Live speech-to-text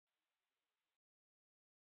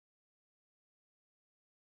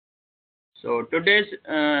So today's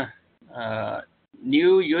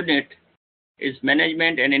new unit is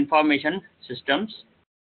Management and Information Systems.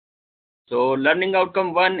 So learning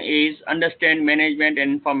outcome 1 is understand management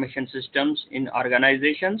and information systems in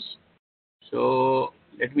organizations. So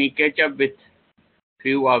let me catch up with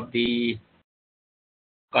few of the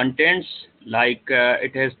contents. Like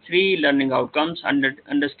it has 3 learning outcomes: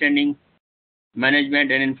 understanding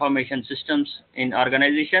management and information systems in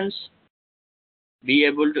organizations, be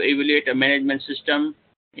able to evaluate a management system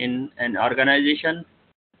in an organization,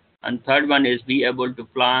 and third one is be able to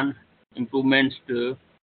plan improvements to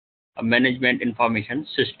a management information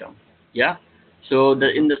system. Yeah. So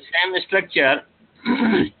in the same structure,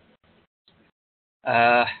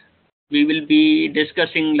 we will be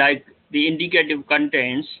discussing like the indicative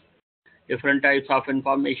contents, different types of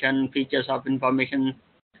information, features of information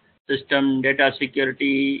system, data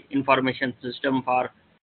security, information system for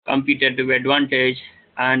competitive advantage,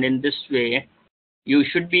 and in this way you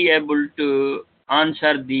should be able to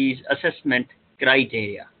answer these assessment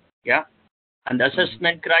criteria. Yeah. And the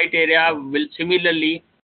assessment criteria will similarly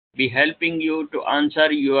be helping you to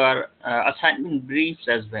answer your assignment briefs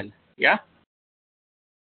as well. Yeah.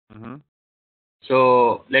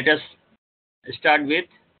 So let us start with.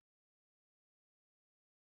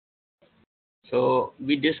 So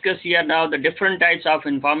we discuss here now the different types of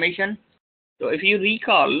information. So if you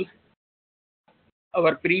recall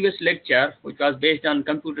our previous lecture, which was based on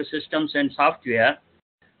computer systems and software,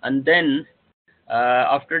 and then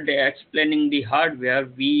after explaining the hardware,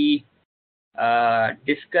 we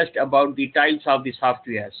discussed about the types of the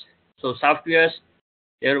softwares. So softwares,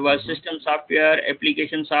 there was system software,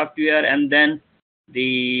 application software, and then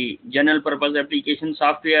the general purpose application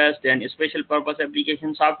softwares, then special purpose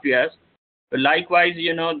application softwares. So likewise,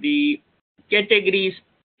 the categories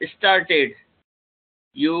started.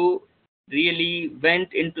 You really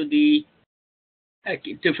went into the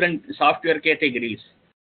different software categories.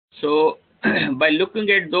 So by looking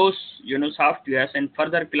at those softwares and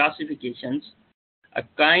further classifications, a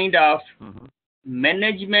kind of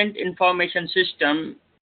management information system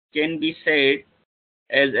can be said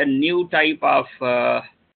as a new type of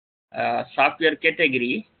software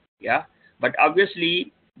category. Yeah. But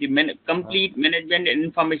obviously the complete management and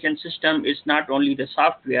information system is not only the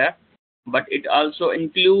software, but it also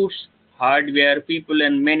includes hardware, people,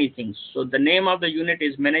 and many things. So the name of the unit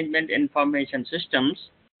is Management Information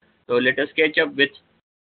Systems. So let us catch up with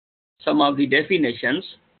some of the definitions,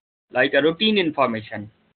 like a routine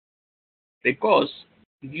information, because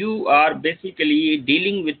you are basically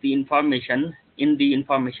dealing with the information in the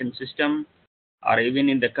information system or even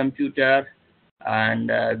in the computer, and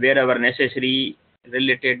wherever necessary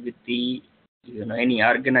related with the any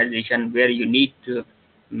organization where you need to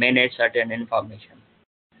manage certain information.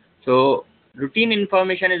 So routine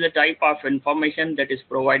information is a type of information that is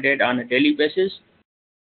provided on a daily basis,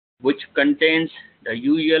 which contains the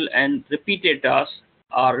usual and repeated tasks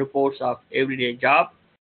or reports of everyday job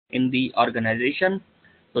in the organization.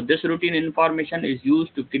 So this routine information is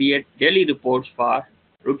used to create daily reports for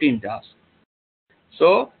routine tasks.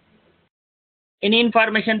 So any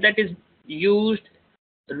information that is used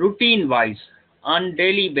routine wise on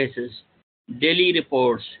daily basis, daily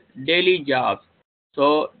reports, daily jobs,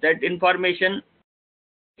 so that information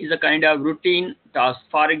is a kind of routine task.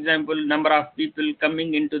 For example, number of people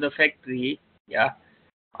coming into the factory, yeah,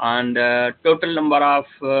 and total number of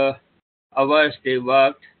hours they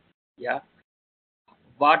worked, yeah,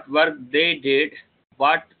 what work they did,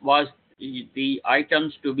 what was the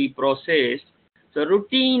items to be processed. So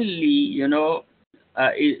routinely, in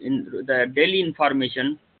the daily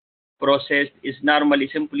information processed is normally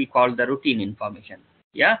simply called the routine information.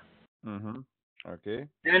 Yeah. Okay.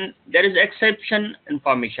 Then there is exception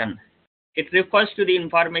information. It refers to the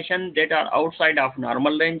information that are outside of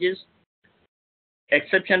normal ranges.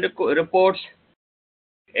 Exception reports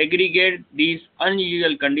aggregate these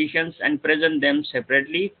unusual conditions and present them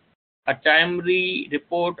separately. A timely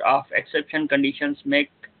report of exception conditions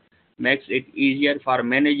makes it easier for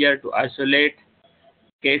manager to isolate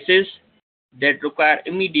cases that require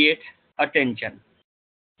immediate attention.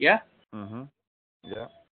 Yeah. Yeah.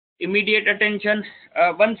 Immediate attention.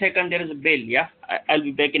 1 second, there is a bell. Yeah, I'll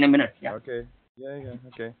be back in a minute. Yeah. Okay. Yeah.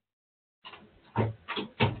 Okay.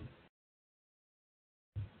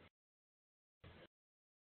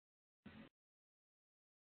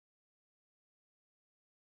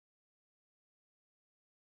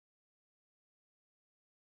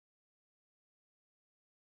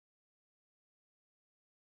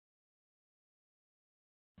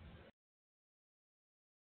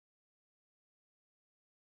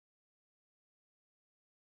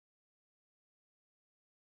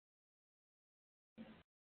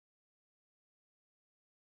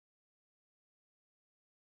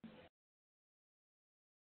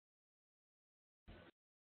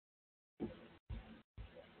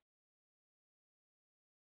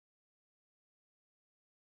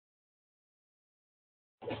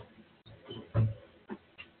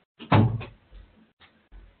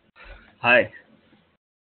 Hi.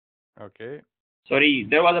 Okay. Sorry,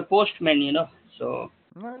 there was a postman, So,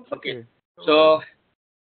 No, it's okay. okay. Go ahead. So,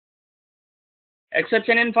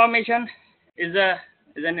 exception information is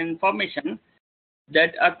an information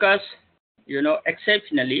that occurs,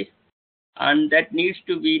 exceptionally, and that needs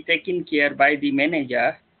to be taken care by the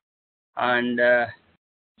manager, and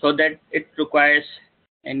so that it requires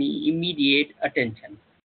any immediate attention.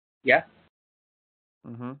 Yeah.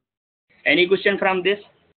 Mm-hmm. Any question from this?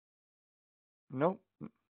 No,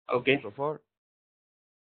 Okay. so far.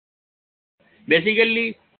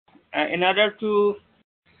 Basically, in order to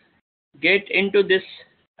get into this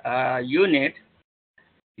unit,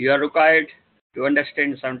 you are required to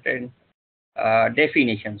understand certain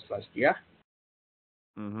definitions first. Yeah.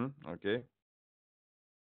 Mm-hmm. Okay.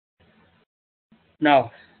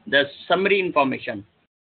 Now, the summary information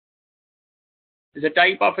is a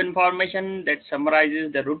type of information that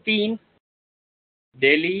summarizes the routine,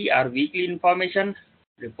 daily or weekly information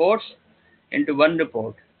reports into one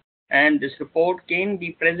report, and this report can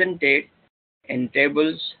be presented in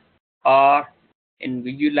tables or in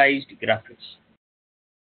visualized graphics.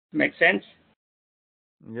 Make sense?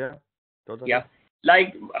 Yeah, totally. Yeah.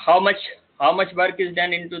 Like how much work is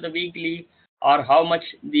done into the weekly, or how much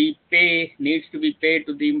the pay needs to be paid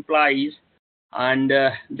to the employees, and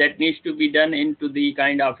that needs to be done into the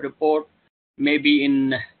kind of report, maybe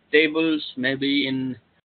in tables, maybe in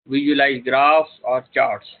visualized graphs or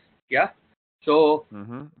charts. Yeah. So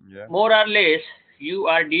Mm-hmm. Yeah. more or less you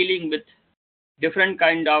are dealing with different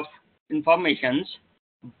kind of informations,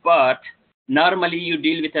 but normally you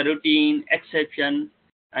deal with a routine, exception,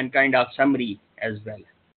 and kind of summary as well.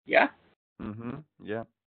 Yeah. Mm-hmm. Yeah.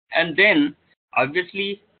 And then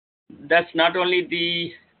obviously that's not only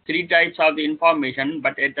the three types of the information,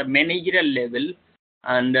 but at the managerial level,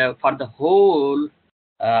 and for the whole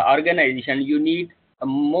organization you need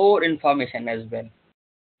more information as well,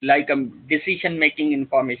 like decision making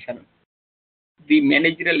information, the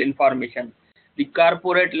managerial information, the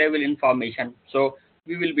corporate level information. So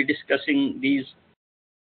we will be discussing these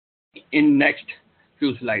in next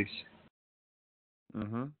few slides.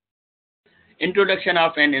 Mm-hmm. Introduction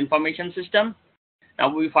of an information system.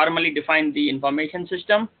 Now we formally define the information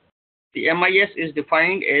system. The MIS is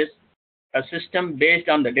defined as a system based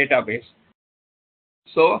on the database.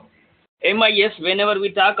 So MIS, whenever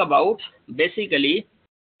we talk about, basically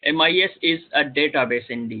MIS is a database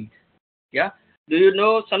indeed. Yeah. Do you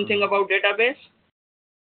know something Mm-hmm. about database?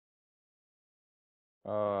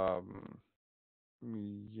 Um,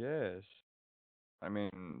 yes. I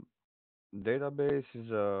mean, database is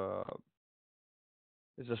a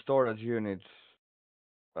storage unit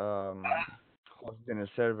um hosted in a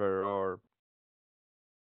server or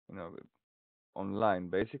you know online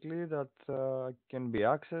basically that can be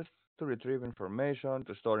accessed to retrieve information,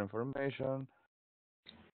 to store information.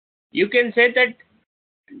 You can say that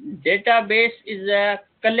database is a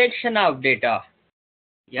collection of data.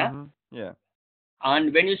 Yeah. Mm-hmm. Yeah.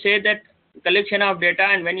 And when you say that collection of data,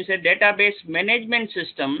 and when you say database management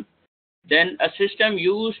system, then a system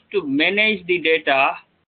used to manage the data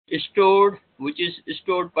stored, which is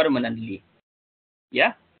stored permanently.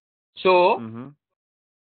 Yeah. So Mm-hmm.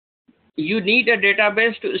 you need a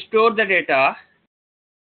database to store the data.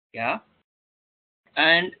 Yeah.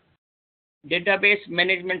 And database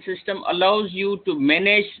management system allows you to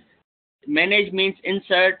manage means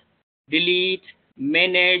insert, delete,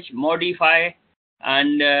 manage, modify,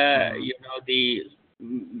 and Mm-hmm. the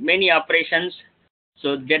many operations.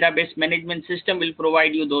 So database management system will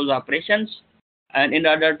provide you those operations, and in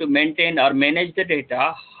order to maintain or manage the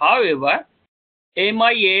data. However,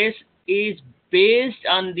 MIS is based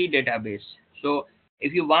on the database. So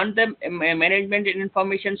if you want the management and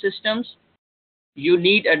information systems, you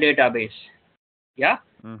need a database. Yeah.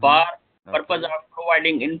 Mm-hmm. For purpose Okay. of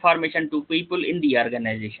providing information to people in the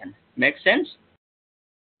organization. Make sense?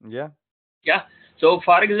 Yeah. Yeah. So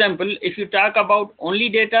for example, if you talk about only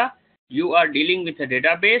data, you are dealing with a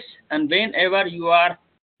database, and whenever you are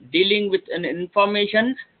dealing with an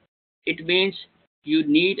information, it means you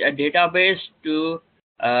need a database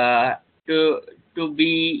uh, to to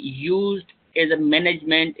be used as a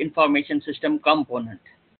management information system component.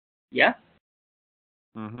 Yeah.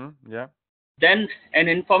 Mm-hmm. Yeah. Then an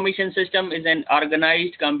information system is an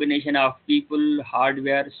organized combination of people,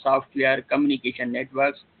 hardware, software, communication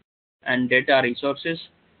networks, and data resources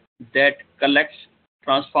that collects,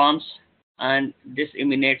 transforms, and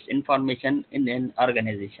disseminates information in an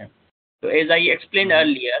organization. So as I explained Mm-hmm.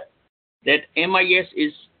 earlier, that MIS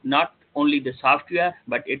is not only the software,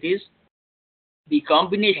 but it is the The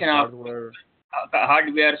combination of hardware.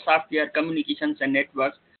 hardware, software, communications, and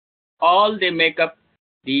networks. All they make up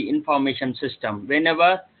the information system.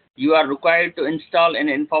 Whenever you are required to install an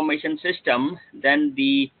information system, then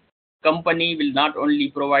the company will not only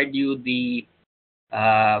provide you the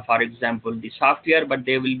for example, the software, but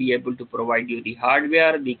they will be able to provide you the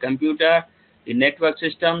hardware, the computer, the network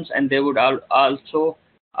systems, and they would also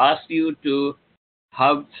ask you to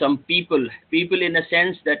have some people in a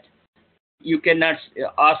sense that you cannot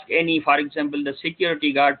ask any, for example, the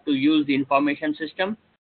security guard to use the information system,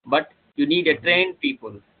 but you need a trained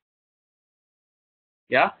people,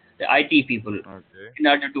 yeah, the IT people, in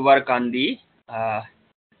order to work on the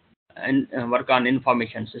and work on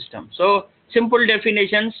information system. So simple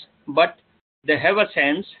definitions, but they have a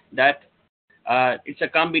sense that it's a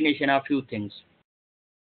combination of few things.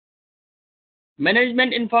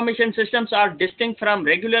 Management information systems are distinct from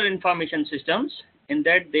regular information systems in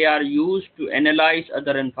that they are used to analyze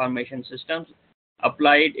other information systems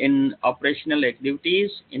applied in operational activities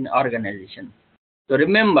in organization. So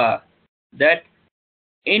remember that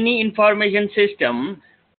any information system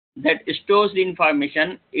that stores the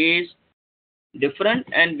information is different,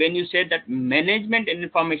 and when you say that management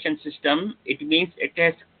information system, it means it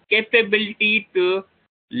has capability to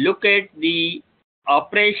look at the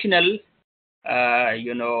operational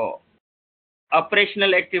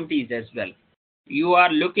operational activities as well. You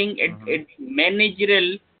are looking at a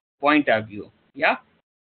managerial point of view. Yeah.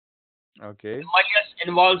 Okay. MIS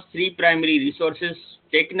involves three primary resources: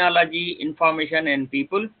 technology, information, and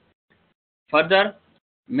people. Further,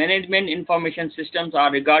 management information systems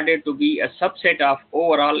are regarded to be a subset of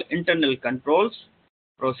overall internal controls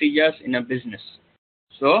procedures in a business.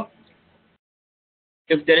 So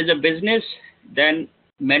if there is a business, then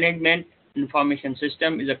management information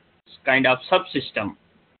system is a kind of subsystem,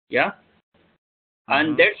 yeah.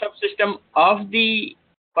 And that subsystem of the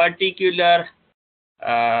particular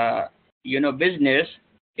business,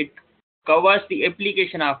 it covers the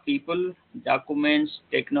application of people, documents,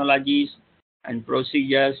 technologies, and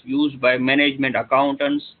procedures used by management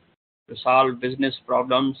accountants to solve business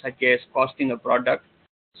problems such as costing a product,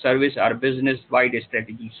 service, or business-wide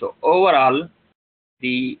strategy. So overall,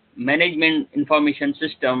 the management information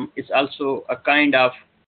system is also a kind of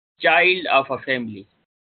child of a family.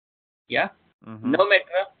 Yeah. No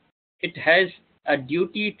matter, it has a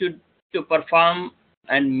duty to perform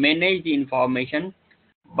and manage the information,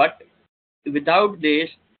 but without this,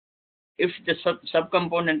 if the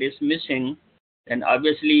subcomponent is missing, then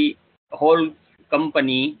obviously whole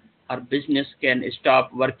company or business can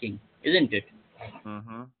stop working, isn't it?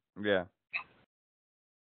 Yeah.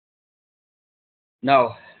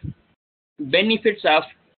 Now, benefits of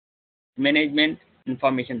management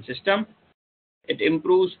information system: it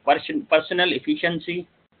improves personal efficiency.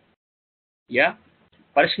 Yeah,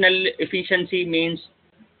 personal efficiency means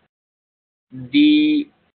the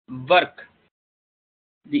work,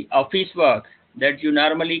 the office work that you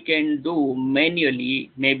normally can do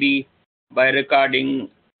manually, maybe by recording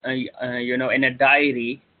in a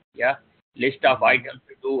diary, yeah, list of items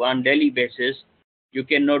to do on daily basis. You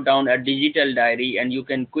can note down a digital diary, and you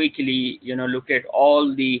can quickly look at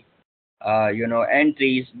all the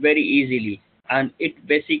entries very easily, and it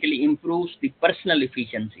basically improves the personal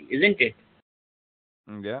efficiency, isn't it?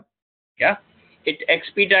 Yeah. Yeah. It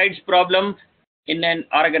expedites problem in an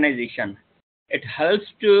organization. It helps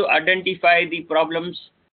to identify the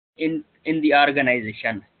problems in the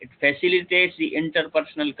organization. It facilitates the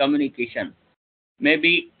interpersonal communication.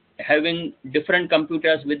 Maybe having different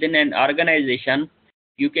computers within an organization,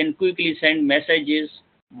 you can quickly send messages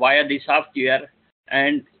via the software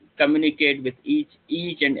and communicate with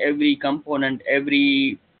each and every component,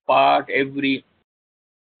 every part, every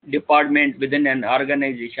department within an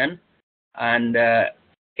organization, and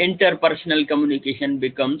interpersonal communication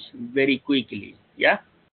becomes very quickly. Yeah.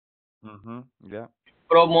 Yeah.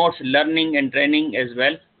 Promotes learning and training as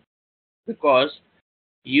well, because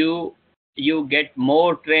you get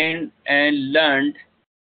more trained and learned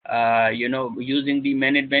using the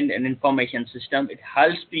management and information system. It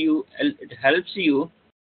helps you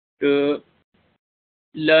to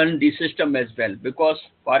learn the system as well, because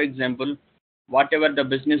for example, whatever the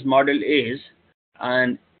business model is,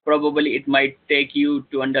 and probably it might take you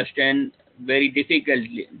to understand very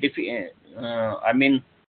difficultly, I mean,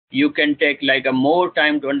 you can take like a more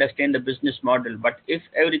time to understand the business model, but if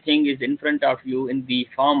everything is in front of you in the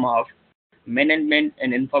form of management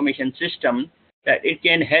and information system, that it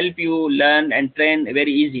can help you learn and train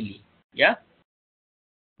very easily. Yeah.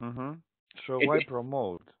 So why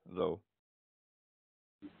promote though?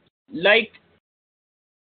 Like,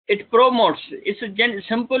 it promotes, it's a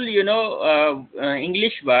simple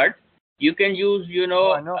English word. You can use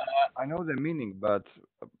I know the meaning, but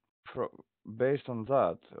based on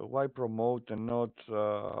that, why promote and not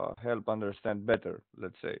help understand better,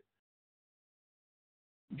 let's say?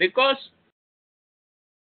 Because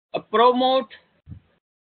a promote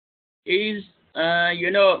is,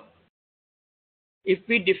 if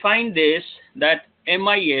we define this, that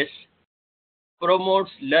MIS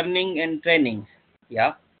promotes learning and training.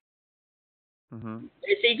 Yeah. Mm-hmm.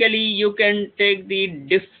 Basically, you can take the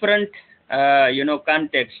different,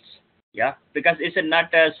 contexts. Yeah, because it's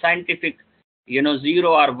not a scientific,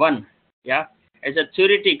 zero or one. Yeah, as a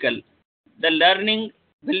theoretical, the learning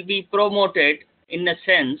will be promoted in a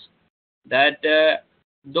sense that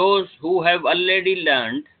those who have already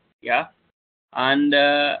learned, yeah, and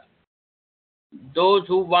those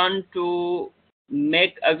who want to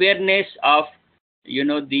make awareness of,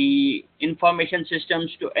 the information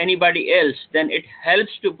systems to anybody else, then it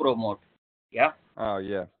helps to promote. Yeah, Oh,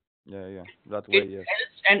 yeah. Yeah, yeah. That it way, yes.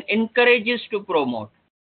 helps and encourages to promote.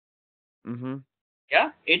 Mm-hmm.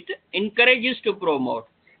 Yeah, it encourages to promote,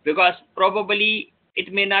 because probably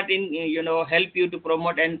it may not help you to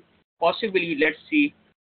promote, and possibly, let's see,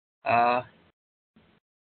 uh,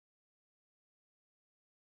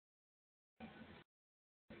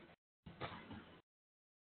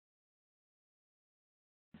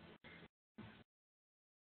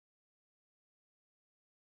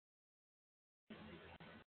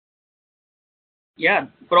 yeah,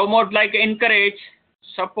 promote like encourage,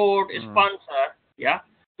 support, Mm. sponsor. Yeah,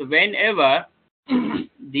 so whenever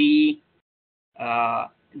the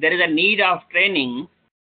there is a need of training,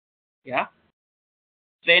 yeah,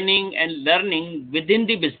 training and learning within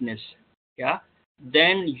the business, yeah,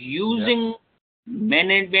 then Yeah. using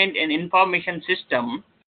management and information system,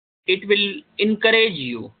 it will encourage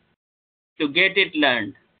you to get it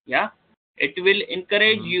learned. Yeah, it will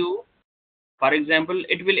encourage Mm-hmm. you. For example,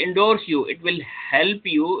 it will endorse you, it will help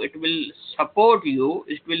you, it will support you,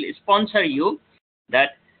 it will sponsor you,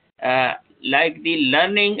 that like the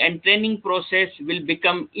learning and training process will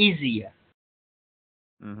become easier.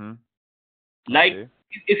 Mm-hmm. Like, Okay.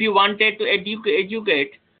 if you wanted to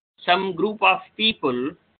educate some group of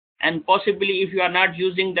people, and possibly if you are not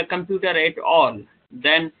using the computer at all,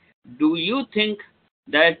 then do you think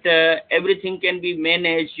that everything can be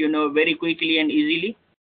managed, very quickly and easily?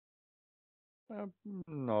 Uh,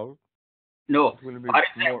 no, No. it will be For more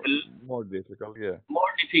example, more difficult. Yeah. more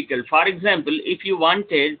difficult. For example, if you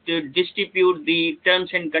wanted to distribute the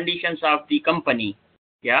terms and conditions of the company,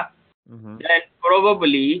 yeah, Mm-hmm. then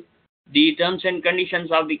probably the terms and conditions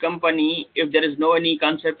of the company, if there is no any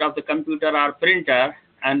concept of the computer or printer,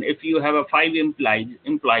 and if you have a five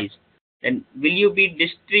employees, then will you be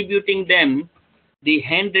distributing them the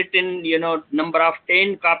handwritten, number of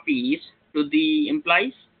 10 copies to the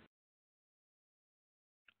employees?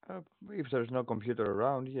 If there's no computer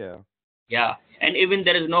around, yeah, Yeah, and even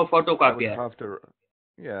there is no I would photocopier. have to.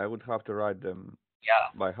 Yeah, I would have to write them Yeah.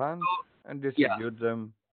 by hand So, and yeah, distribute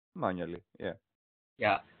them manually. Yeah,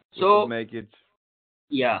 yeah. which would So, make it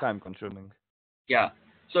yeah, time consuming. yeah.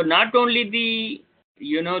 So not only the,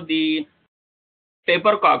 the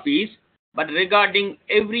paper copies, but regarding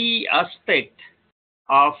every aspect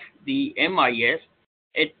of the MIS,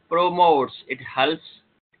 it promotes, it helps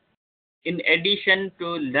in addition to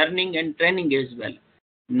learning and training as well.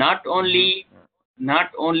 Not Mm-hmm. only,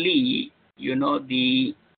 not only,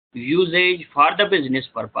 the usage for the business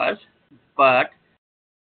purpose, but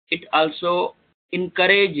it also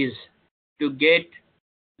encourages to get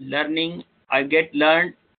learning, I get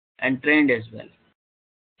learned and trained as well.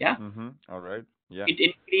 Yeah, Mm-hmm. All right. Yeah. it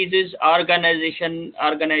increases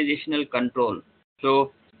organizational control.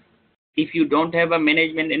 So if you don't have a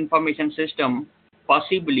management information system,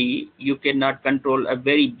 possibly you cannot control a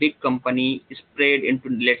very big company spread into,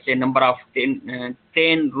 let's say, number of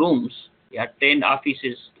 10 rooms, yeah, 10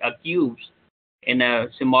 offices, cubes in a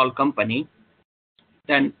small company.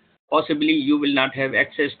 Then possibly you will not have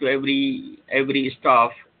access to every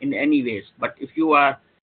staff in any ways. But if you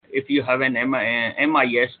have an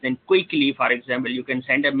MIS, then quickly, for example, you can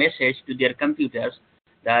send a message to their computers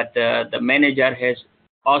that the manager has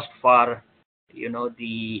asked for,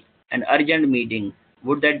 the an urgent meeting.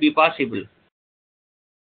 Would that be possible?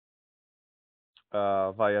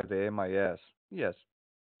 Via the MIS. Yes.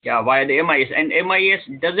 Yeah, via the MIS. And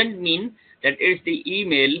MIS doesn't mean that it's the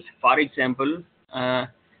email, for example,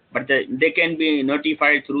 but they can be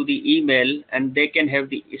notified through the email, and they can have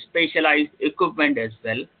the specialized equipment as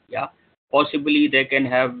well. Yeah, possibly they can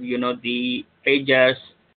have, the pagers,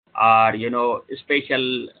 or,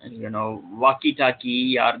 special,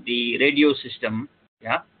 walkie-talkie, or the radio system.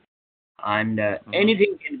 Yeah, and Mm-hmm.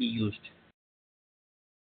 anything can be used.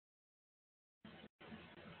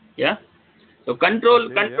 Yeah. So Okay. Yeah.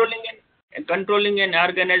 controlling. controlling an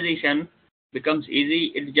organization becomes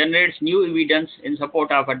easy. It generates new evidence in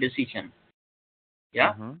support of a decision.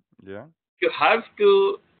 Yeah. Yeah. You have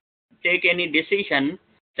to take any decision,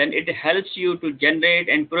 then it helps you to generate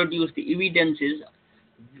and produce the evidences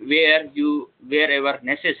wherever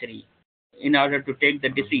necessary in order to take the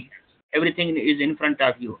decision. Everything is in front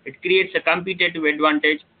of you. It creates a competitive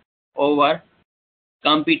advantage over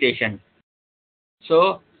competition.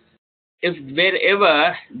 So if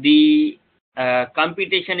wherever the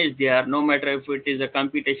competition is there, no matter if it is a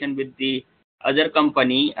competition with the other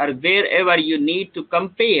company or wherever you need to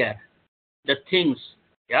compare the things,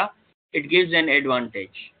 yeah, it gives an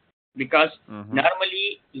advantage, because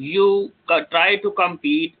normally you try to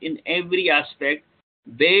compete in every aspect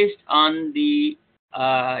based on the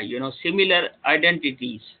similar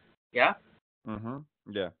identities. Yeah.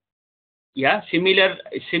 Yeah. Yeah, similar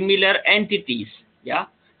entities. Yeah.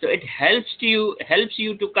 So it helps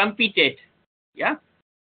you to compete. Yeah.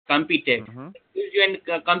 Compete. It gives you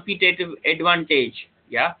a competitive advantage.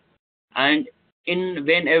 Yeah. And in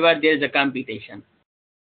whenever there is a competition,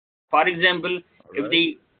 for example, if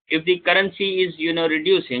the currency is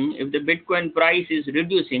reducing, if the Bitcoin price is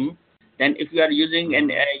reducing, then if you are using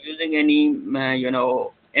using any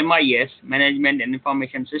MIS, management and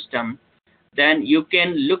information system, then you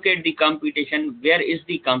can look at the competition. Where is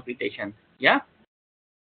the competition? Yeah.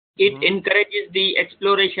 It encourages the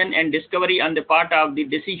exploration and discovery on the part of the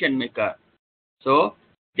decision maker. So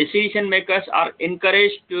decision makers are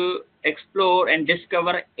encouraged to explore and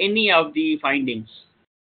discover any of the findings.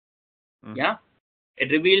 Yeah.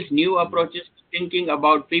 It reveals new approaches to thinking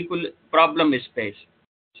about people problem space.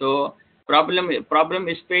 So problem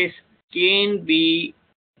space can be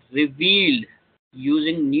revealed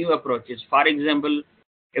using new approaches. For example,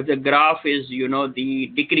 if the graph is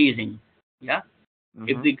the decreasing, yeah,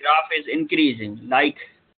 if the graph is increasing, like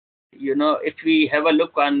if we have a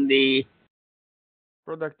look on the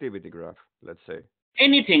productivity graph, let's say.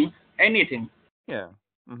 Anything. Yeah.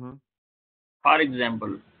 For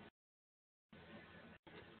example,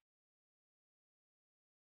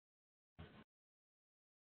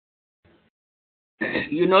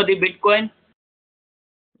 the Bitcoin.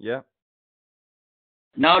 Yeah.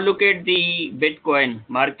 Now look at the Bitcoin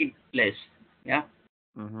marketplace. Yeah.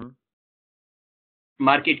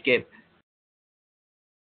 Market cap.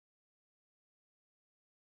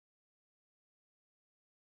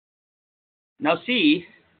 Now see,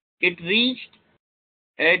 it reached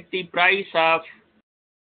at the price of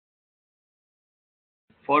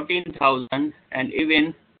 14,000 and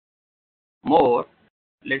even more,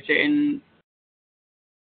 let's say in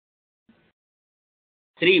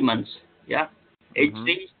 3 months. Yeah. It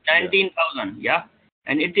reached 19,000. Yeah.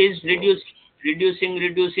 And it is reducing,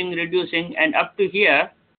 and up to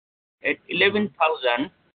here at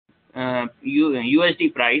 11,000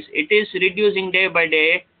 USD price, it is reducing day by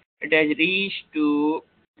day. It has reached to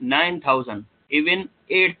 9,000, even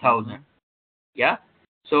 8,000. Yeah.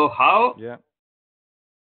 So how? Yeah.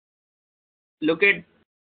 Look at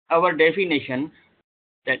our definition,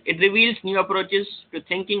 that it reveals new approaches to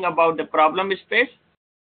thinking about the problem space,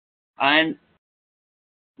 and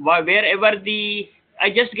wherever I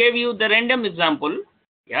just gave you the random example.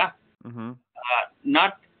 Yeah.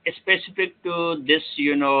 Not specific to this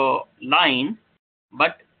line,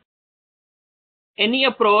 but any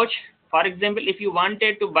approach. For example, if you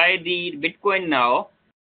wanted to buy the Bitcoin now,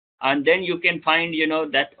 and then you can find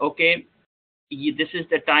that okay, this is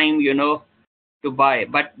the time to buy,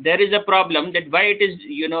 but there is a problem that why it is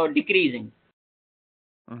decreasing.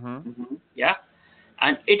 Yeah.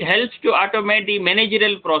 And it helps to automate the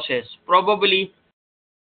managerial process. Probably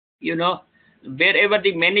wherever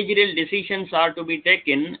the managerial decisions are to be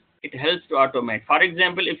taken, it helps to automate. For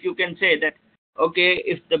example, if you can say that okay,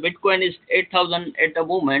 if the Bitcoin is 8,000 at the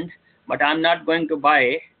moment, but I'm not going to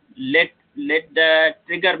buy, let the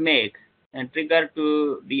trigger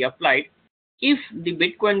to be applied. If the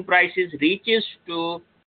Bitcoin prices reaches to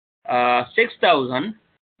 6,000,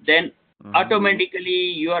 then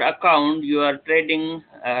automatically your account, you are trading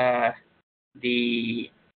the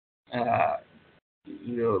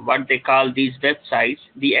what they call these websites,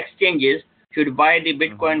 the exchanges should buy the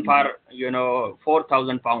Bitcoin for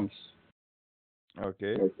 4,000 pounds.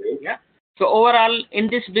 Okay. Yeah. So overall, in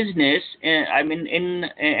this business, I mean in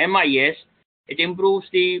MIS, it improves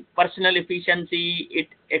the personal efficiency. It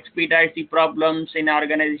expedites the problems in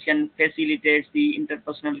organization, facilitates the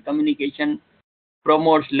interpersonal communication,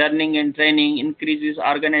 promotes learning and training, increases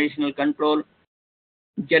organizational control,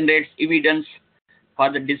 generates evidence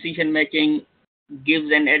for the decision making,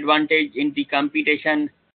 gives an advantage in the competition,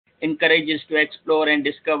 encourages to explore and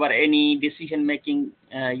discover any decision making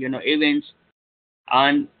events,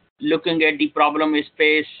 and looking at the problem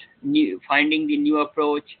space, finding the new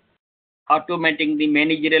approach, automating the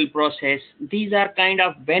managerial process. These are kind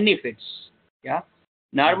of benefits. Yeah.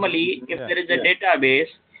 Normally, if there is a database,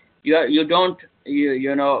 you don't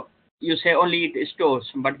you say only it stores,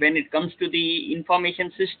 but when it comes to the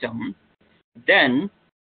information system, then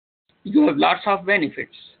you have lots of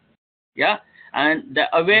benefits. Yeah. And the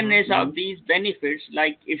awareness of these benefits,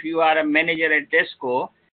 like if you are a manager at Tesco,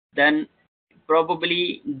 then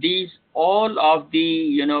probably these all of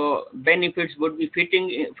the benefits would be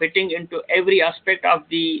fitting into every aspect of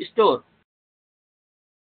the store,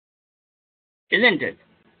 isn't it?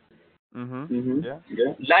 Yeah.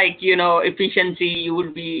 Like efficiency, you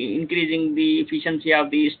would be increasing the efficiency of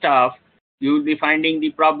the staff. You will be finding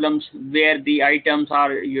the problems where the items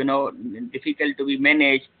are difficult to be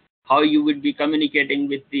managed, how you would be communicating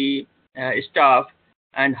with the staff,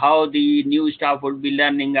 and how the new staff would be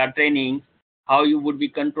learning or training, how you would be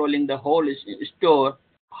controlling the whole store,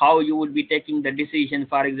 how you would be taking the decision.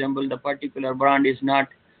 For example, the particular brand is not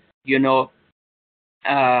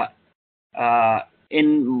uh,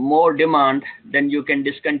 in more demand, then you can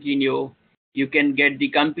discontinue. You can get the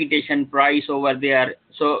competition price over there.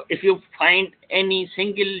 So if you find any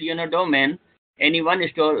single domain, any one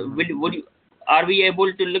store, are we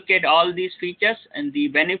able to look at all these features and the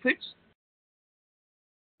benefits?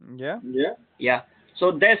 Yeah.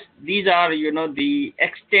 So these are the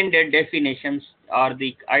extended definitions or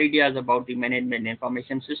the ideas about the management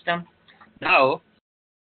information system. Now,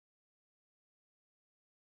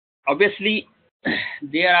 obviously,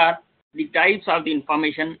 there are the types of the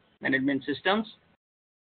information management systems.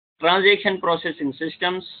 Transaction processing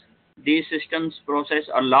systems. These systems process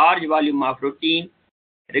a large volume of routine,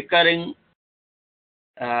 recurring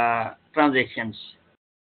transactions.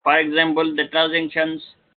 For example, the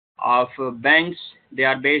transactions of banks, they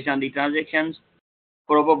are based on the transactions.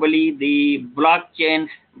 Probably the blockchain.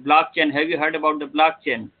 Have you heard about the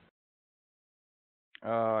blockchain?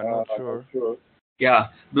 Not sure. Yeah,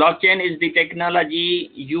 blockchain is the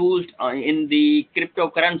technology used in the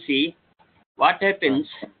cryptocurrency. What happens?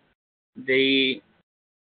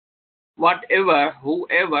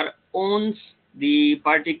 Whoever owns the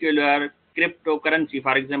particular cryptocurrency,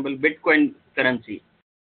 for example, Bitcoin currency.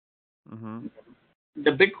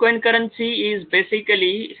 The Bitcoin currency is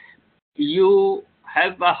basically, you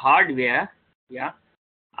have a hardware, yeah,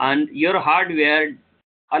 and your hardware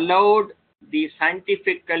allowed the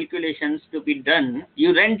scientific calculations to be done.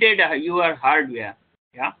 You rented your hardware,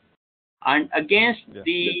 yeah, and against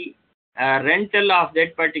the rental of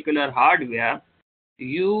that particular hardware,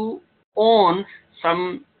 you own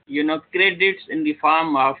some credits in the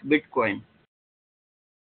form of Bitcoin.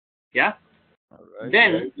 Yeah.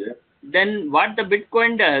 Right. Then what the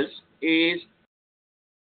Bitcoin does is,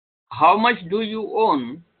 how much do you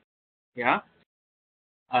own? Yeah.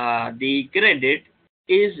 The credit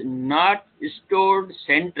is not stored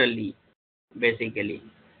centrally, basically.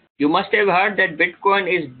 You must have heard that Bitcoin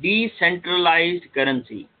is decentralized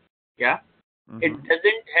currency. Yeah. It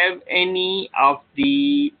doesn't have any of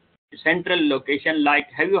the central location. Like,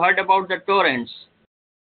 have you heard about the torrents?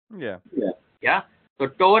 Yeah. So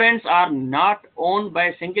torrents are not owned by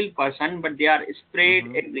a single person, but they are spread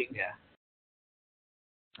everywhere.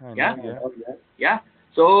 I know, Yeah.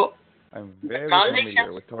 So I'm very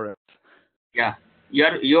familiar with torrents. Yeah.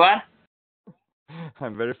 You are?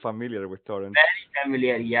 I'm very familiar with torrents. Very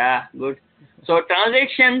familiar. Yeah. Good. So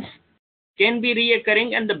transactions can be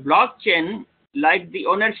reoccurring, and the blockchain, like the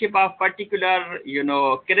ownership of particular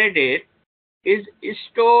credit, is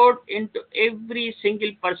stored into every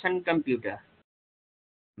single person computer.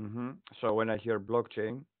 So when I hear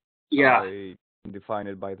blockchain, I define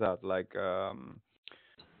it by that, like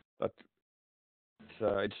that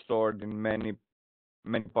it's stored in many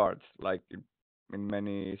parts, like in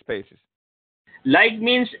many spaces. Like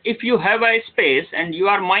means, if you have a space and you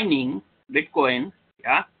are mining Bitcoin,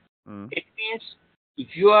 yeah, it means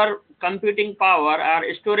your computing power or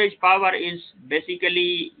storage power is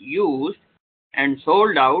basically used and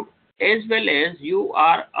sold out, as well as you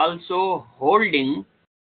are also holding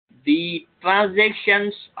the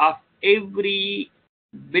transactions of every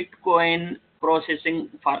Bitcoin processing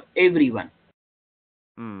for everyone.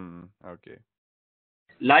 Okay.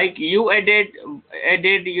 Like you added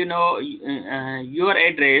your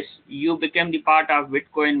address, you became the part of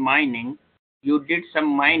Bitcoin mining, you did some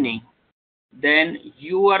mining, then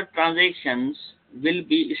your transactions will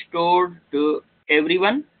be stored to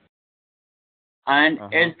everyone, and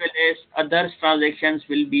as well as other transactions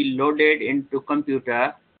will be loaded into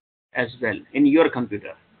computer as well, in your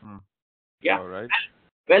computer. Yeah. All right.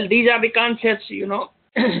 Well, these are the concepts,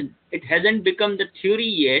 it hasn't become the theory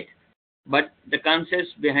yet, but the concepts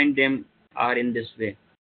behind them are in this way.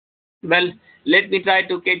 Well, let me try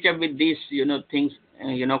to catch up with these, things,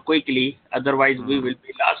 quickly. Otherwise, we Mm-hmm. will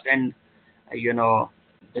be lost, and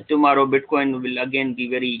the tomorrow Bitcoin will again be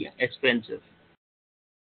very expensive.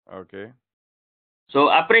 Okay. So,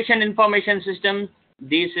 operation information system.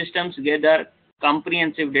 These systems gather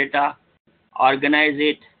comprehensive data, organize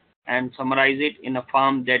it, and summarize it in a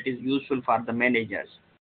form that is useful for the managers.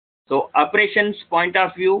 So, operations point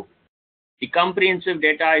of view, the comprehensive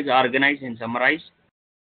data is organized and summarized.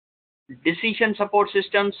 Decision support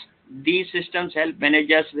systems. These systems help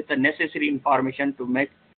managers with the necessary information to make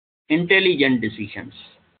intelligent decisions.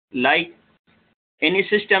 Like any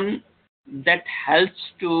system that helps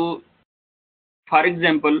to, for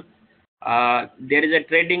example, there is a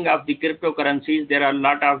trading of the cryptocurrencies. There are a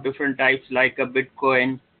lot of different types like a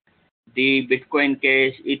Bitcoin, the Bitcoin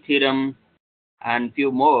Cash, Ethereum, and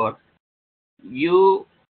few more. You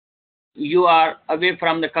you are away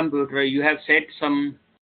from the computer. You have set some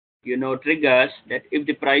triggers that if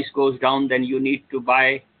the price goes down, then you need to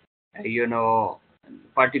buy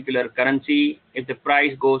particular currency. If the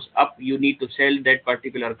price goes up, you need to sell that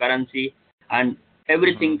particular currency, and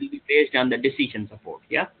everything Mm-hmm. will be based on the decision support.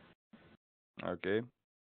 Yeah. Okay.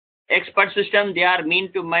 Expert system, they are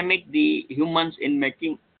meant to mimic the humans in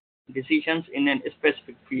making decisions in a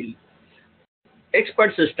specific field.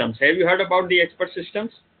 Expert systems, have you heard about the expert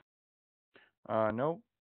systems? No.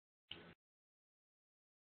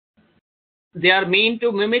 They are meant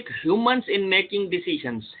to mimic humans in making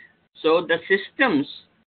decisions. So the systems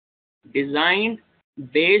designed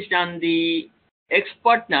based on the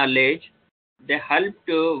expert knowledge, they help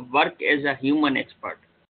to work as a human expert.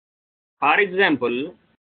 For example,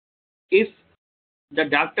 if the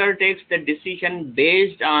doctor takes the decision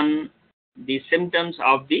based on the symptoms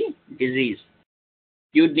of the disease,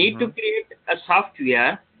 you need to Mm-hmm. create a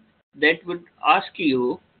software that would ask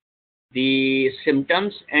you the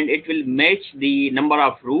symptoms, and it will match the number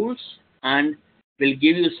of rules and will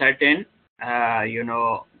give you certain uh, you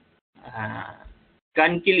know uh,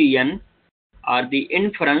 conclusion or the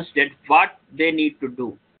inference that what they need to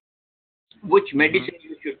do, which Mm-hmm. medicine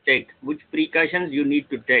you should take, which precautions you need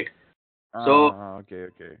to take. So Okay.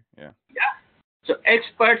 Okay. Yeah. yeah, so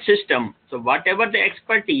expert system, so whatever the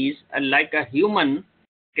expertise like a human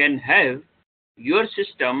can have, your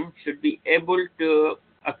system should be able to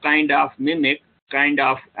a kind of mimic, kind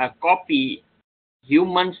of copy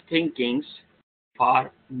humans thinkings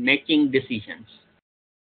for making decisions,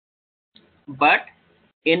 but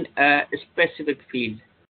in a specific field.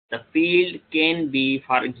 The field can be,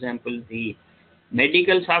 for example, the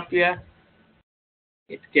medical software.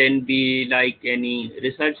 It can be like any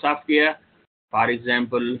research software. For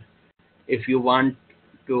example, if you want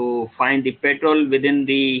to find the petrol within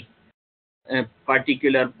the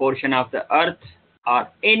particular portion of the earth or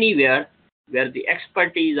anywhere where the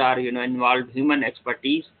expertise are involved, human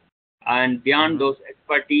expertise, and beyond Mm-hmm. those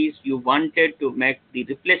expertise you wanted to make the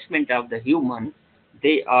replacement of the human,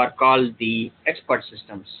 they are called the expert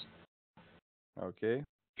systems. Okay.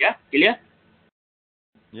 Yeah, clear?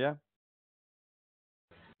 Yeah.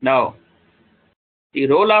 Now, the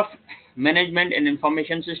role of management and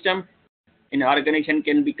information system in organization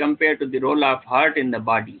can be compared to the role of heart in the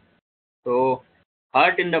body. So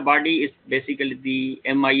heart in the body is basically the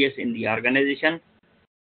MIS in the organization.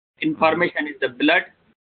 Mm-hmm. Information is the blood,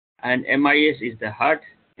 and MIS is the heart.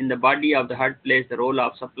 In the body of the heart plays the role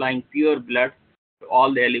of supplying pure blood to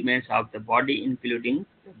all the elements of the body, including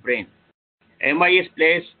the brain. MIS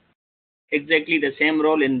plays exactly the same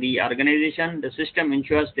role in the organization. The system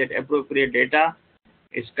ensures that appropriate data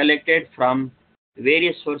is collected from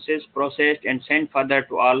various sources, processed, and sent further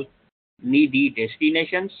to all needy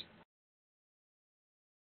destinations.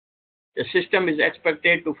 The system is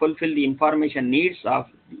expected to fulfill the information needs of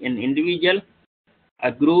an individual,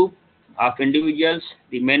 a group of individuals,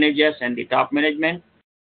 the managers, and the top management.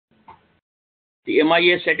 The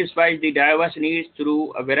MIS satisfies the diverse needs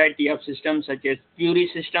through a variety of systems such as query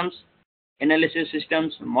systems, analysis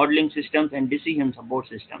systems, modeling systems, and decision support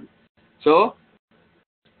systems. So,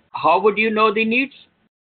 how would you know the needs?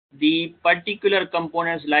 The particular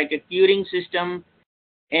components like a queuing system,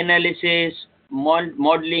 analysis,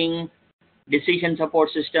 modeling, decision support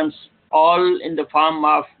systems, all in the form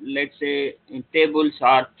of, let's say, in tables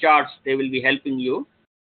or charts, they will be helping you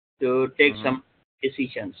to take Mm-hmm. some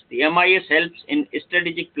decisions. The MIS helps in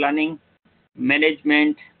strategic planning,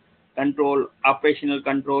 management, control, operational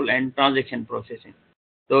control, and transaction processing.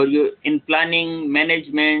 So you in planning,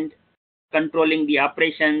 management, controlling the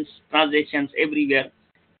operations, transactions everywhere.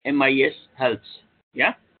 MIS helps.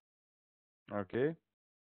 Yeah. Okay.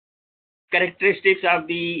 Characteristics of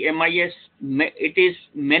the MIS, it is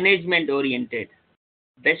management oriented.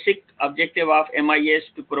 Basic objective of MIS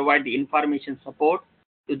to provide the information support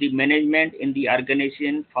to the management in the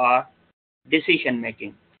organization for decision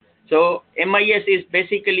making. So MIS is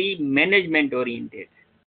basically management oriented.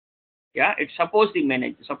 Yeah, it supports the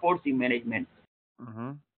management.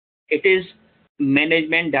 Mm-hmm. It is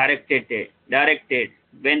management directed.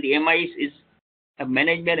 When the MIS is a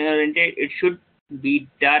management oriented, it should be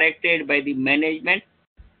directed by the management,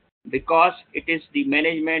 because it is the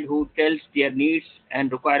management who tells their needs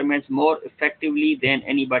and requirements more effectively than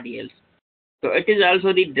anybody else. So it is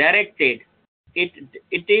also the directed. It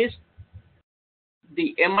it is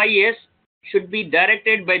the MIS should be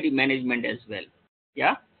directed by the management as well.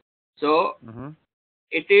 Yeah. So Mm-hmm.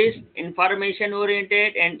 it is information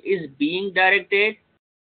oriented and is being directed.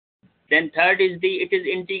 Then third is it is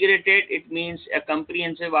integrated. It means a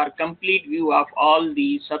comprehensive or complete view of all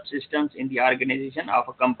the subsystems in the organization of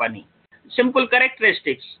a company. Simple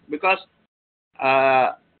characteristics, because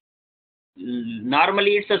uh,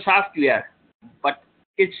 normally it's a software, but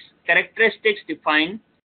its characteristics define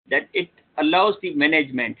that it allows the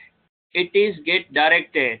management. It is get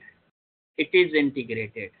directed. It is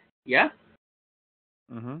integrated. Yeah.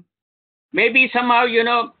 Mm-hmm. Maybe somehow,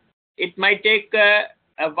 it might take a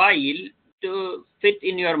while to fit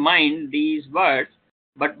in your mind these words,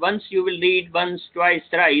 but once you will read once, twice,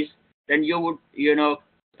 thrice, then you would,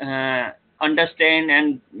 understand,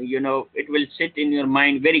 and it will sit in your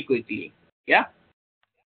mind very quickly. Yeah.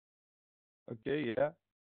 Okay, yeah.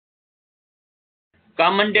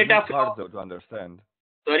 Common They're data not hard flow. though to understand.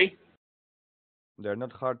 Sorry. They're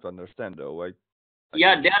not hard to understand though. I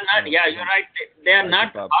Yeah, they can, are not. Yeah, you're can right. They are type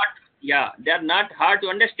not it up. hard. Yeah, they are not hard to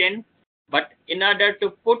understand. But in order to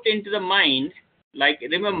put into the mind, like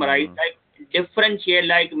memorize, Mm. like differentiate,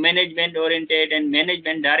 like management oriented and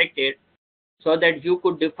management directed, so that you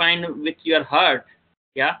could define with your heart.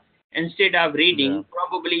 Yeah. Instead of Yeah. reading,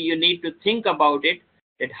 probably you need to think about it,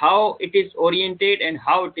 that how it is oriented and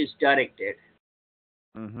how it is directed.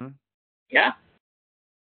 Mm-hmm. Yeah.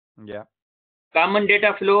 Yeah. Common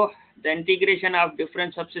data flow, the integration of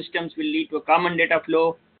different subsystems will lead to a common data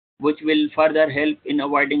flow, which will further help in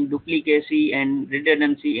avoiding duplicacy and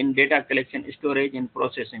redundancy in data collection, storage, and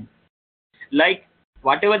processing. Like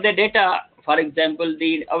whatever the data, for example,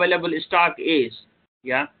 the available stock is,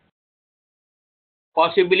 yeah,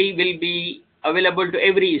 possibly will be available to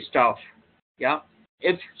every staff. Yeah.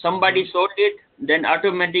 If Mm-hmm. somebody sold it, then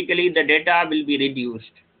automatically the data will be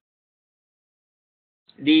reduced.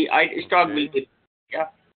 The stock will Okay. be, yeah.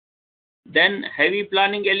 Then heavy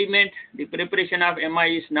planning element, the preparation of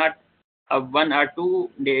MI is not a 1 or 2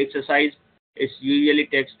 day exercise. It usually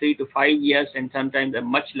takes 3 to 5 years and sometimes a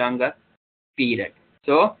much longer period.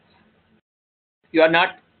 So you are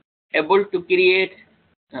not able to create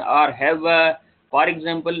or have for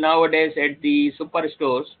example, nowadays at the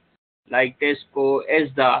superstores like Tesco,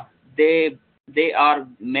 ESDA, they are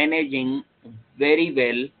managing very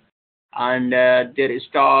well, and their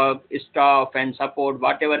stock, staff, and support,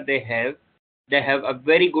 whatever they have a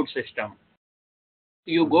very good system.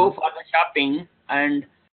 You Mm-hmm. go for the shopping, and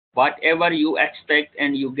whatever you expect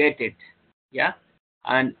and you get it. Yeah.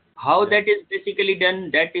 And how Yeah. that is basically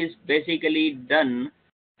done, that is basically done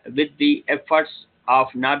with the efforts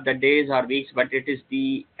of not the days or weeks, but it is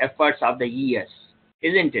the efforts of the years,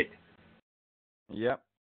 isn't it? Yeah.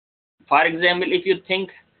 For example, if you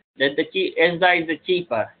think that the ESDA is the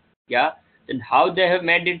cheaper, yeah, then how they have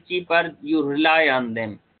made it cheaper, you rely on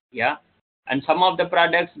them, yeah. And some of the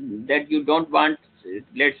products that you don't want,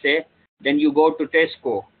 let's say, then you go to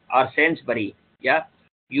Tesco or Sainsbury, yeah.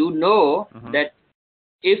 You know Mm-hmm. that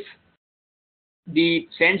if the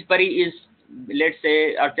Sainsbury is, let's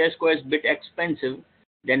say, or Tesco is bit expensive,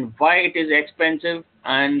 then why it is expensive,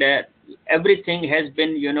 and everything has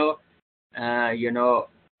been, you know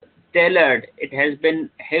tailored. It has been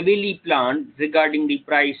heavily planned regarding the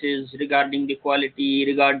prices, regarding the quality,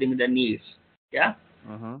 regarding the needs. Yeah.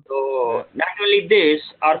 Mm-hmm. Yeah. So not only this,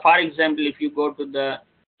 or for example, if you go to the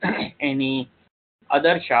any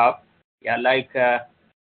other shop, yeah, like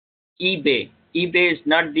eBay. eBay is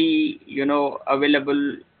not the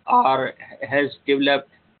available or has developed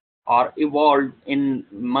or evolved in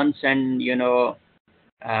months and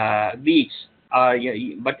weeks.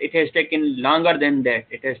 But it has taken longer than that.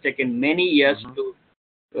 It has taken many years Mm-hmm.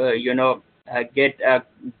 to get a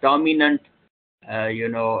dominant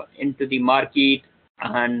into the market,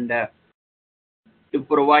 and to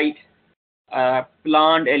provide a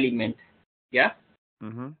planned element. Yeah.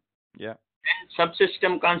 Mm-hmm. Yeah.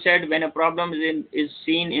 Subsystem concept, when a problem is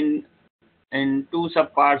seen in two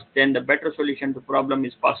subparts, then the better solution to problem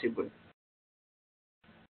is possible.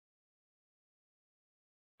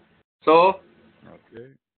 So, Okay.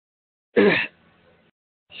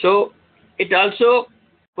 so it also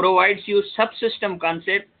provides you subsystem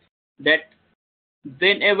concept, that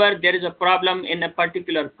whenever there is a problem in a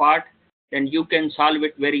particular part, then you can solve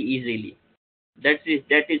it very easily. That is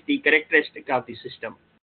the characteristic of the system,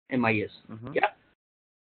 MIS. Yeah.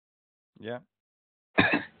 Yeah.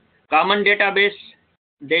 Common database.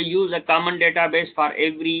 They use a common database for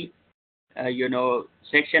every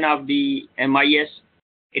section of the MIS.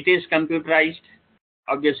 It is computerized,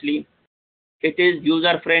 obviously. It is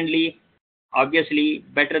user friendly, obviously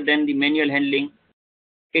better than the manual handling.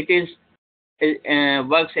 It is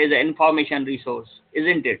works as an information resource,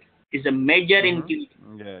 isn't it? It's a major increase.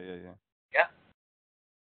 Yeah.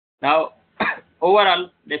 Now,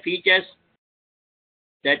 overall, the features,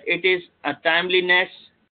 that it is a timeliness,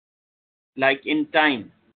 like in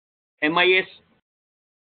time. MIS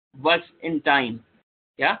works in time.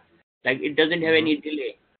 Yeah, like it doesn't have any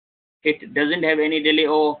delay. It doesn't have any delay.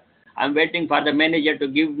 Oh, I'm waiting for the manager to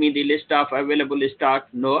give me the list of available stock.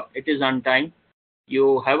 No, it is on time.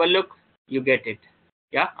 You have a look, you get it.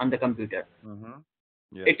 Yeah, on the computer.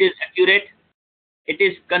 Yeah. It is accurate. It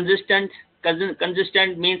is consistent.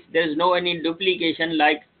 Consistent means there is no any duplication.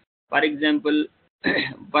 Like, for example,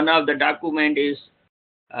 one of the document is,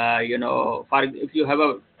 if you have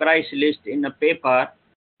a price list in a paper,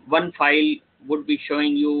 one file would be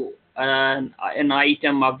showing you an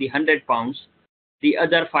item of the £100. The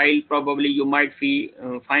other file probably you might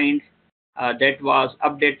find that was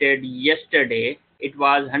updated yesterday. It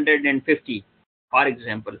was 150, for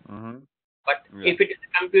example. But if it is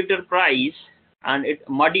a computer price and it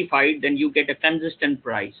modified, then you get a consistent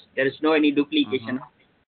price. There is no any duplication of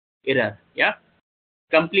error. Yeah.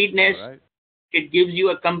 Completeness. It gives you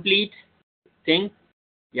a complete thing.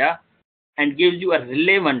 Yeah. And gives you a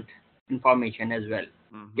relevant information as well.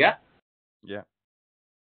 Yeah. Yeah.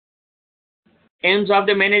 Aims of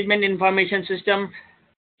the management information system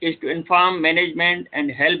is to inform management and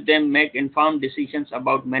help them make informed decisions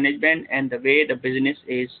about management and the way the business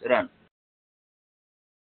is run.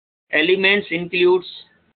 Elements includes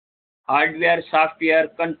hardware, software,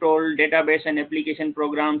 control, database and application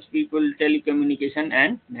programs, people, telecommunication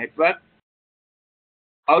and network.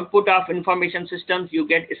 Output of information systems, you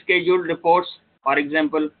get scheduled reports, for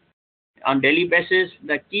example, on daily basis.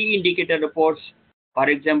 The key indicator reports, for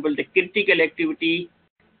example, the critical activity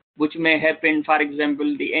which may happen, for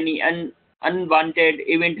example, any unwanted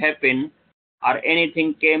event happen, or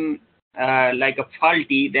anything came like a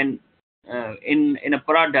faulty, then in a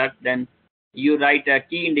product, then you write a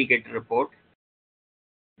key indicator report.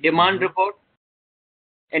 Demand report,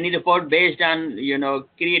 any report based on,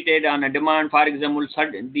 created on a demand. For example,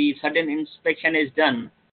 the sudden inspection is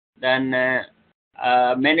done, then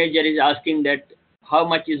manager is asking that how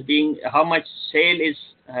much sale is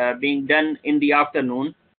being done in the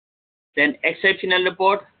afternoon. Then exceptional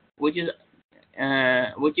report, which is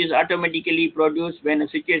automatically produced when a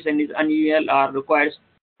situation is unusual or requires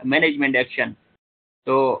management action.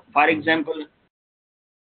 So, for example,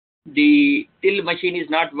 the till machine is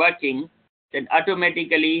not working, then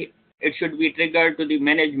automatically it should be triggered to the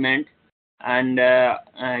management, and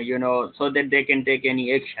so that they can take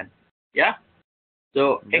any action. Yeah.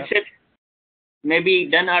 So except maybe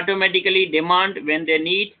done automatically. Demand, when they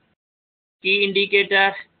need. Key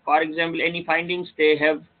indicator, for example, any findings they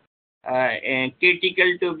have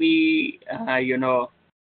critical to be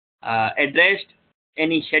addressed.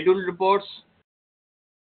 Any scheduled reports.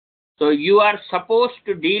 So you are supposed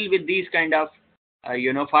to deal with these kind of,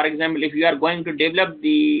 for example, if you are going to develop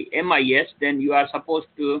the MIS, then you are supposed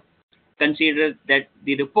to consider that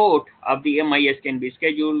the report of the MIS can be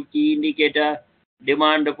scheduled, key indicator,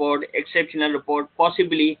 demand report, exceptional report.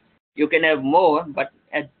 Possibly you can have more, but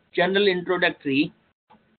a general introductory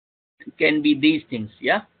can be these things.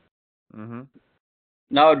 Yeah.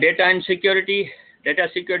 Now, data and security. Data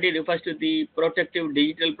security refers to the protective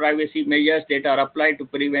digital privacy measures that are applied to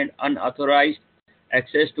prevent unauthorized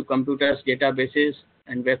access to computers, databases,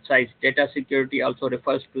 and websites. Data security also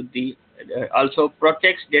refers to also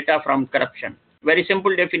protects data from corruption. Very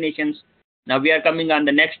simple definitions. Now we are coming on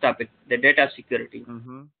the next topic, the data security.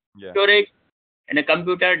 Storage. In a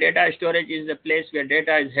computer, data storage is the place where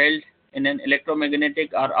data is held in an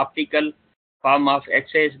electromagnetic or optical form of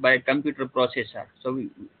access by a computer processor. So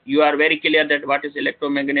you are very clear that what is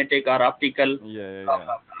electromagnetic or optical.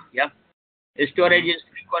 Yeah. Storage is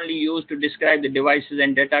frequently used to describe the devices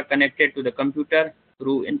and data connected to the computer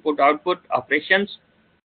through input-output operations.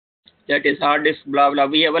 That is hard disk, blah blah.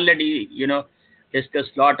 We have already,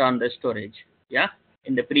 discussed a lot on the storage, yeah,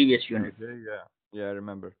 in the previous unit. Okay, yeah. Yeah, I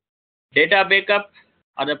remember. Data backup,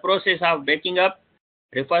 or the process of backing up,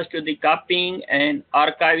 refers to the copying and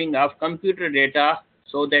archiving of computer data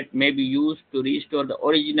so that may be used to restore the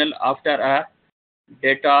original after a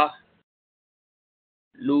data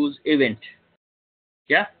lose event.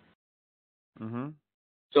 Yeah. Mm-hmm.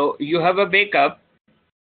 So you have a backup,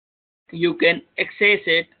 you can access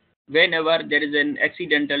it whenever there is an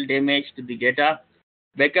accidental damage to the data.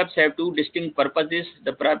 Backups have two distinct purposes.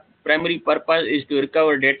 The primary purpose is to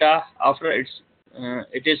recover data after it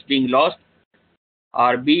is being lost,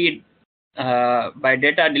 or be it by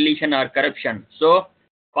data deletion or corruption. So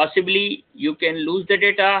possibly you can lose the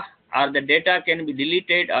data, or the data can be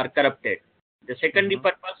deleted or corrupted. The secondary Mm-hmm.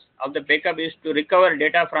 purpose of the backup is to recover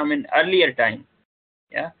data from an earlier time.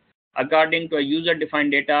 Yeah. According to a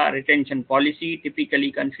user-defined data retention policy,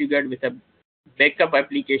 typically configured with a backup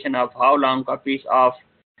application of how long copies of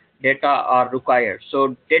data are required.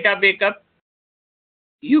 So data backup,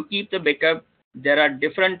 you keep the backup. There are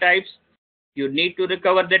different types. You need to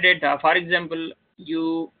recover the data. For example,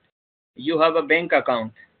 you have a bank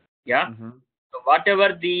account. Yeah. Mm-hmm. So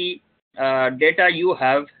whatever the data you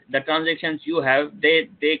have, the transactions you have, they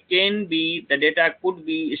can be, the data could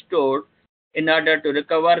be stored in order to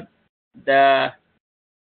recover the,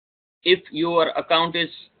 if your account is,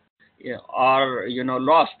 or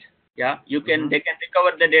lost. Yeah, you can, Mm-hmm. they can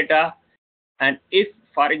recover the data. And if,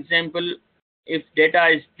 for example, if data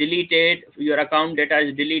is deleted, your account data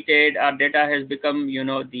is deleted, or data has become,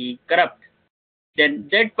 the corrupt, then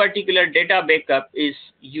that particular data backup is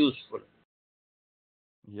useful.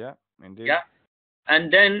 Yeah, indeed. Yeah.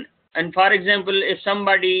 And then, and for example, if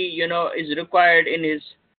somebody, is required in his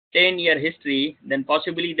 10-year history, then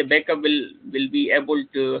possibly the backup will be able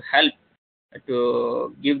to help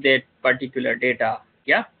to give that particular data.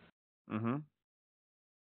 Yeah. Mm-hmm.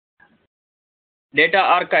 Data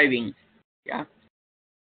archiving. Yeah.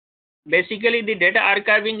 Basically, the data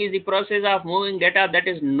archiving is the process of moving data that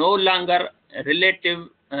is no longer relative,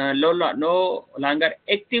 no longer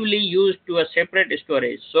actively used to a separate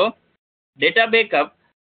storage. So data backup,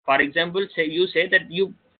 for example, say you say that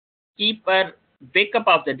you keep a backup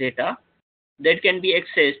of the data that can be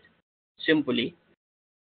accessed simply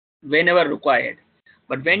whenever required.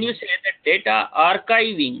 But when Mm-hmm. you say that data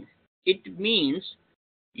archiving, it means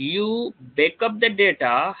you backup the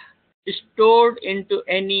data stored into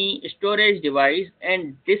any storage device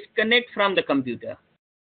and disconnect from the computer.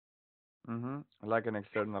 Mm-hmm. Like an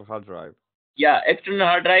external hard drive. Yeah, external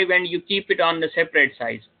hard drive, and you keep it on the separate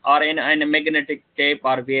size or in a magnetic tape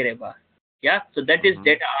or wherever. Yeah, so that is Mm-hmm.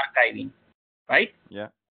 data archiving, right? Yeah.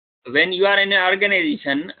 When you are in an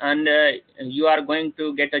organization and you are going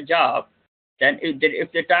to get a job, then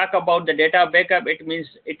if they talk about the data backup, it means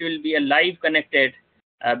it will be a live connected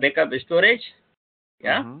backup storage.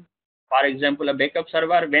 Yeah. Mm-hmm. For example, a backup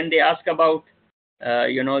server, when they ask about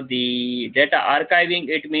the data archiving,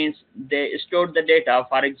 it means they stored the data.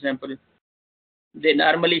 For example, they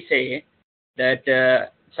normally say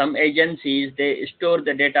that some agencies, they store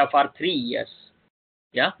the data for 3 years.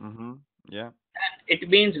 Yeah. Mm-hmm. Yeah. It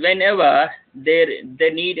means whenever they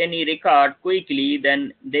need any record quickly,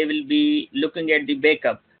 then they will be looking at the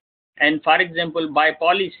backup. And for example, by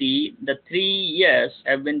policy, the 3 years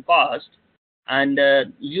have been passed, and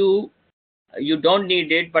you don't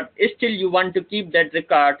need it, but still you want to keep that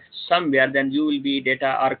record somewhere, then you will be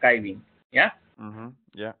data archiving. Yeah. Mm-hmm.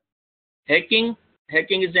 Yeah.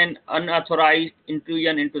 Hacking is an unauthorized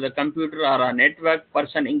intrusion into the computer or a network.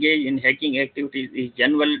 Person engaged in hacking activities is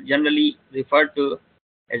generally referred to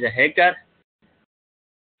as a hacker.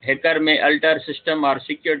 Hacker may alter system or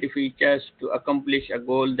security features to accomplish a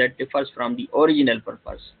goal that differs from the original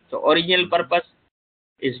purpose. So original Mm-hmm. purpose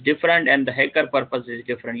is different and the hacker purpose is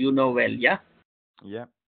different. You know well, yeah? Yeah.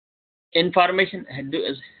 Information,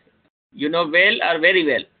 you know well or very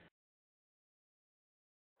well?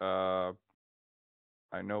 Uh,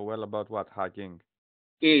 I know well about what hacking.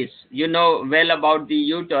 Is, you know well about the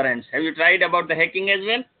uTorrents. Have you tried about the hacking as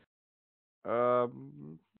well?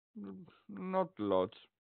 Not lots.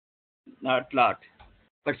 Not lot,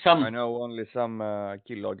 but I some know only some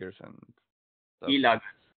keyloggers and stuff. keyloggers.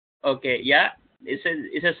 Okay, yeah, it's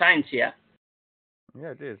a science, yeah.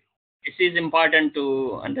 Yeah, it is. This is important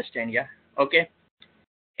to understand, yeah. Okay.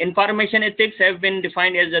 Information ethics have been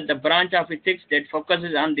defined as the branch of ethics that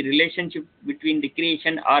focuses on the relationship between the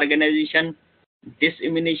creation, organization,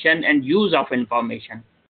 dissemination, and use of information.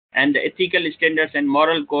 And the ethical standards and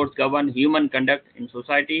moral codes govern human conduct in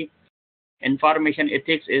society. Information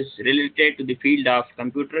ethics is related to the field of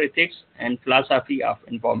computer ethics and philosophy of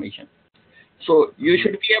information. So you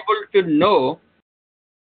should be able to know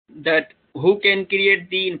that who can create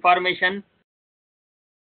the information,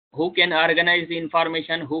 who can organize the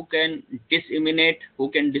information, who can disseminate, who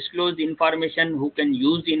can disclose the information, who can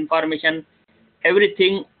use the information.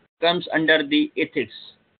 Everything comes under the ethics.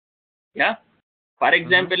 Yeah. For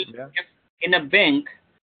example, if in a bank,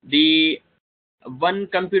 the one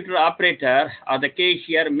computer operator or the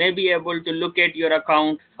cashier may be able to look at your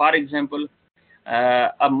account, for example,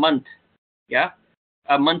 a month,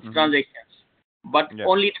 a month transactions, but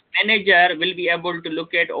only the manager will be able to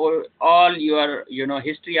look at all your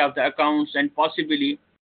history of the accounts and possibly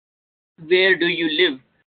where do you live,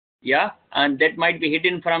 and that might be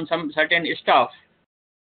hidden from some certain staff.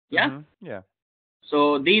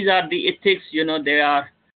 So these are the ethics, they are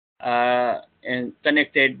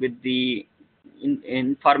connected with the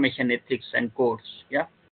information ethics and codes.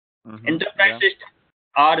 Enterprise systems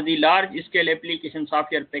are the large-scale application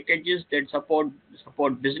software packages that support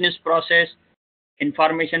business process,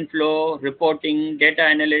 information flow, reporting, data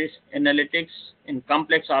analytics in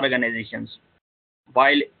complex organizations.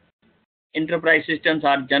 While enterprise systems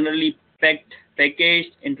are generally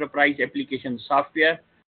packaged enterprise application software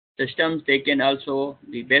systems, they can also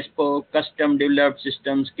be bespoke, custom-developed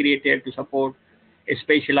systems created to support a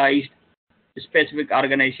specific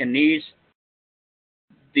organization needs.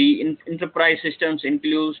 The enterprise systems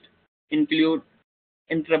include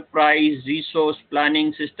enterprise resource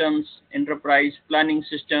planning systems, enterprise planning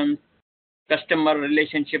systems, customer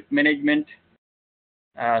relationship management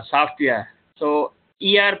software. So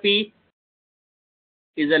ERP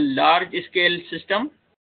is a large-scale system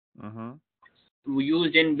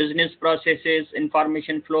used in business processes,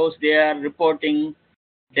 information flows there, reporting,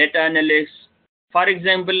 data analysis. For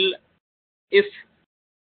example, if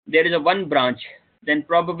there is a one branch, then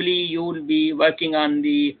probably you will be working on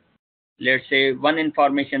the, let's say, one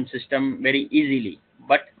information system very easily.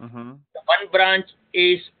 But the one branch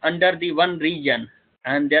is under the one region,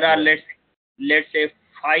 and there are let's say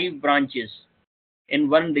 5 branches in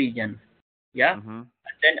one region. And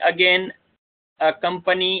then again, a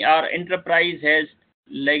company or enterprise has,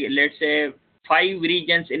 like, let's say 5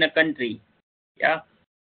 regions in a country.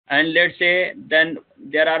 And let's say then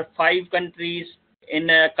there are 5 countries in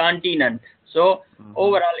a continent. So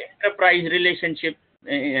overall enterprise relationship,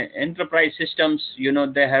 enterprise systems,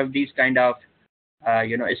 they have these kind of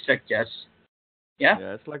structures.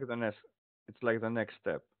 It's like the next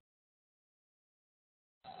step.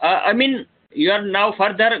 I mean, you are now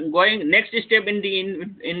further going next step in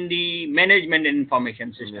the management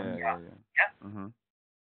information system.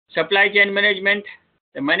 Supply chain management,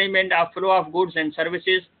 the management of flow of goods and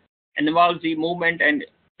services, involves the movement and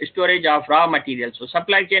storage of raw materials. So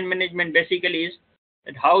supply chain management basically is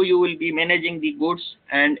that how you will be managing the goods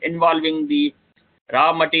and involving the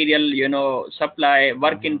raw material, supply,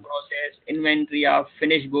 work in process, inventory of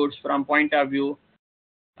finished goods from point of view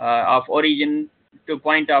of origin to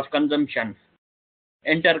point of consumption,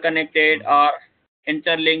 interconnected or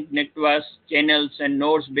interlinked networks, channels and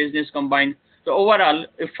nodes, business combined. So overall,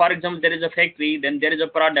 if for example there is a factory, then there is a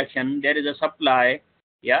production, there is a supply,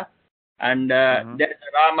 and there is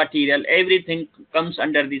a raw material. Everything comes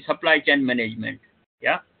under the supply chain management.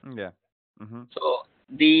 So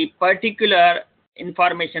the particular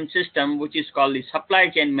information system, which is called the supply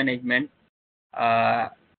chain management,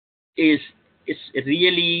 is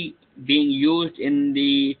really being used in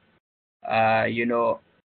the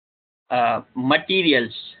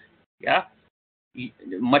materials,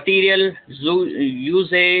 material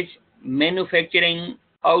usage, manufacturing,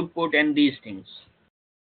 output, and these things.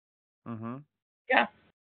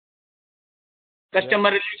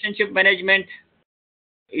 Customer relationship management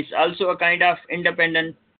is also a kind of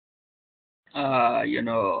independent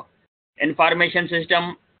information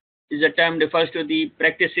system. Is a term refers to the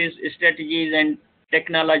practices, strategies and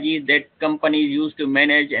technologies that companies use to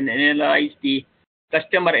manage and analyze the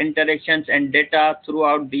customer interactions and data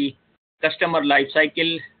throughout the customer life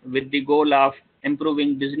cycle, with the goal of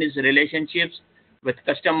improving business relationships with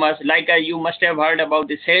customers. Like you must have heard about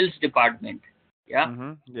the sales department.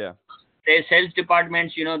 The sales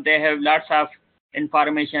departments, they have lots of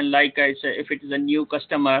information, like I say, if it is a new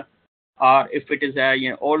customer or if it is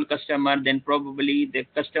a old customer, then probably the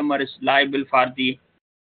customer is liable for the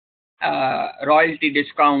royalty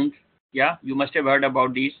discount. You must have heard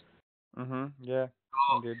about these.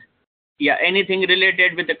 Anything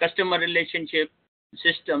related with the customer relationship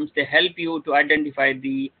systems, they help you to identify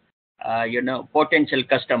the potential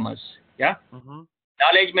customers.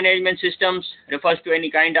 Knowledge management systems refers to any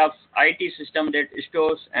kind of IT system that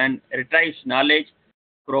stores and retrieves knowledge,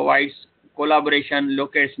 provides collaboration,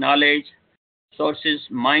 locates knowledge, sources,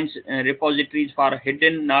 mines, repositories for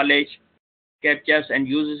hidden knowledge, captures and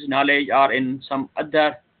uses knowledge, or in some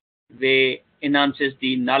other way enhances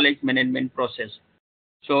the knowledge management process.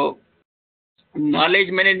 So, knowledge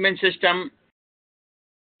management system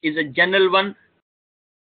is a general one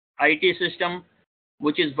IT system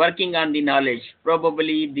which is working on the knowledge.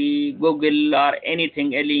 Probably the Google or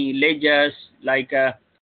anything, any ledgers like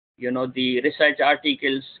the research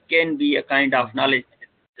articles can be a kind of Mm-hmm. knowledge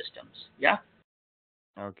management systems. Yeah,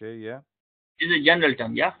 Okay, yeah. this is a general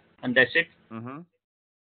term. Yeah, and that's it. Mm-hmm.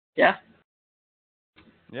 Yeah.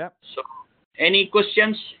 Yeah. So, any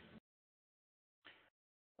questions?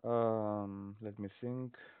 Let me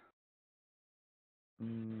think.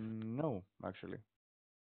 No, actually.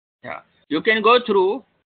 Yeah, you can go through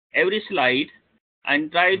every slide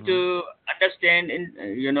and try Mm-hmm. to understand in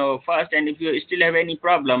first. And if you still have any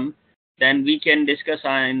problem, then we can discuss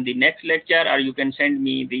on the next lecture, or you can send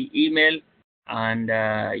me the email, and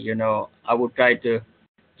I would try to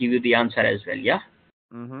give you the answer as well. Yeah.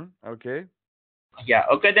 Mm-hmm. Okay. Yeah.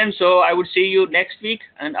 Okay then. So I would see you next week,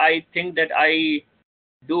 and I think that I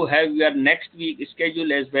do have your next week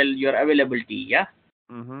schedule as well. Your availability. Yeah.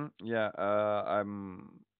 Mm-hmm. Yeah.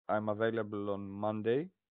 I'm available on Monday,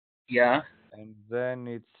 Yeah. and then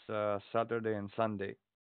it's Saturday and Sunday.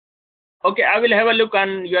 Okay, I will have a look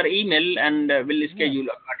on your email and will Yeah. schedule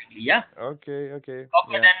accordingly. Yeah. Okay. Okay.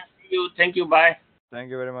 Okay Yeah. then. See you. Thank you. Bye.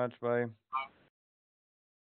 Thank you very much. Bye.